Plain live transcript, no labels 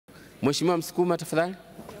Mheshimiwa Msukuma tafadhali.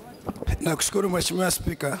 Nakushukuru Mheshimiwa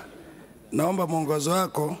Spika. Naomba mwongozo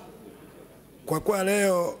wako kwa kuwa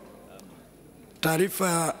leo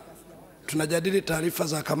tunajadili taarifa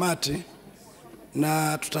za kamati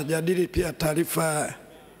na tutajadili pia taarifa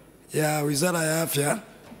ya Wizara ya Afya,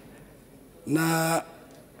 na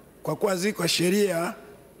kwa kuwa ziko sheria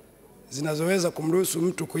zinazoweza kumruhusu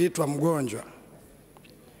mtu kuitwa mgonjwa,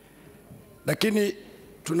 lakini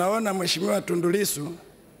tunaona Mheshimiwa Tundu Lisu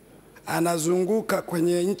anazunguka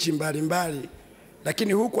kwenye nchi mbalimbali,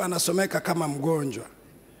 lakini huku anasomeka kama mgonjwa.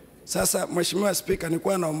 Sasa Mheshimiwa Spika,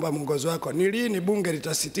 nilikuwa naomba mwongozo wako, ni lini bunge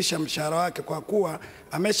litasitisha mshahara wake kwa kuwa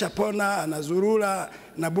ameshapona, anazurura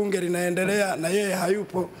na bunge linaendelea na yeye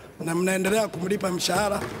hayupo, na mnaendelea kumlipa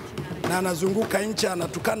mshahara na anazunguka nchi,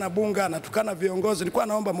 anatukana bunge, anatukana viongozi. Nilikuwa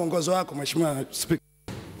naomba mwongozo wako Mheshimiwa Spika.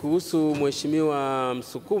 Kuhusu Mheshimiwa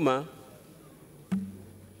Msukuma,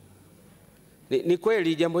 ni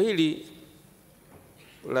kweli jambo hili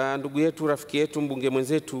la ndugu yetu, rafiki yetu, mbunge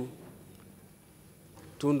mwenzetu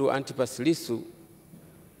Tundu Antipas Lisu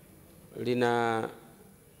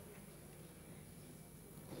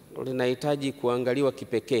linahitaji kuangaliwa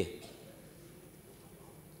kipekee,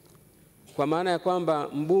 kwa maana ya kwamba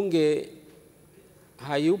mbunge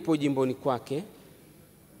hayupo jimboni kwake,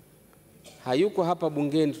 hayuko hapa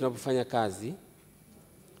bungeni tunapofanya kazi,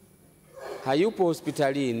 hayupo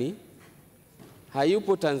hospitalini,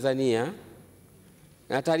 hayupo Tanzania,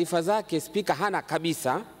 na taarifa zake Spika hana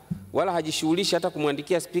kabisa, wala hajishughulishi hata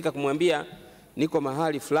kumwandikia Spika kumwambia niko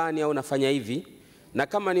mahali fulani au nafanya hivi, na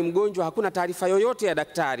kama ni mgonjwa hakuna taarifa yoyote ya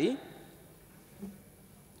daktari,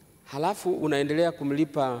 halafu unaendelea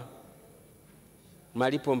kumlipa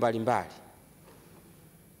malipo mbalimbali.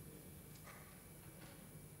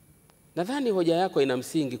 Nadhani hoja yako ina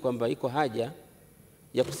msingi kwamba iko haja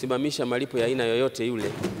ya kusimamisha malipo ya aina yoyote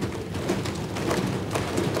yule.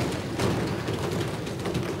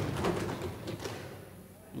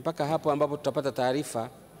 Mpaka hapo ambapo tutapata taarifa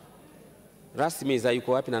rasmi za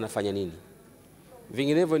yuko wapi na anafanya nini.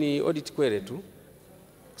 Vinginevyo ni audit kwele tu,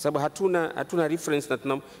 kwa sababu hatuna reference, na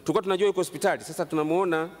tulikuwa tunajua yuko hospitali, sasa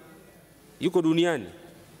tunamuona yuko duniani.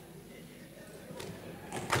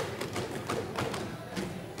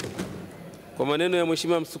 Kwa maneno ya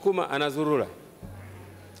Mheshimiwa Msukuma, anazurura.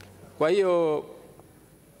 Kwa hiyo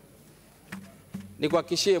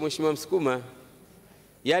nikuhakikishie Mheshimiwa Msukuma,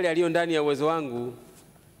 yale yaliyo ndani ya uwezo wangu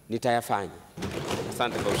nitayafanya.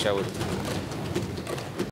 Asante kwa ushauri.